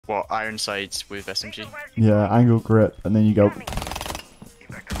What, iron sights with SMG? Yeah, angle grip, and then you go.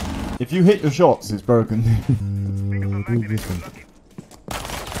 If you hit your shots, it's broken. Do this one.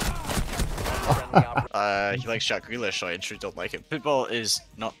 He likes Jack Grealish, I sure don't like it. Football is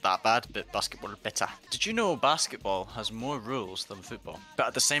not that bad, but basketball is better. Did you know basketball has more rules than football? But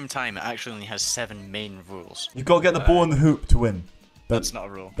at the same time, it actually only has 7 main rules. You've got to get the ball in the hoop to win. That's not a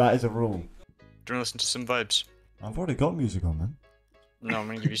rule. That is a rule. Do you want to listen to some vibes? I've already got music on, man. No, I'm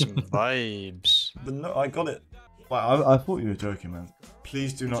gonna give you some vibes. But no, I got it. Wow, I thought you were joking, man.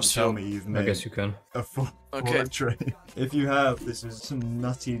 Please do not tell me you've made I guess you can. a full portrait. If you have, this is some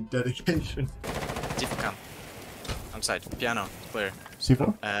nutty dedication. See if I can. Outside. Piano. Clear.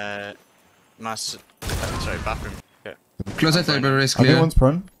 C4? Sorry, bathroom. Okay. Closet library is I think clear. one's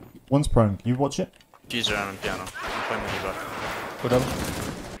prone. One's prone. Can you watch it? Fuser and piano. I'm playing with you, bud. Put up.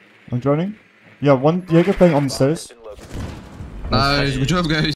 I'm joining. Yeah, one. Jaeger playing on the stairs. Nice, good job, guys.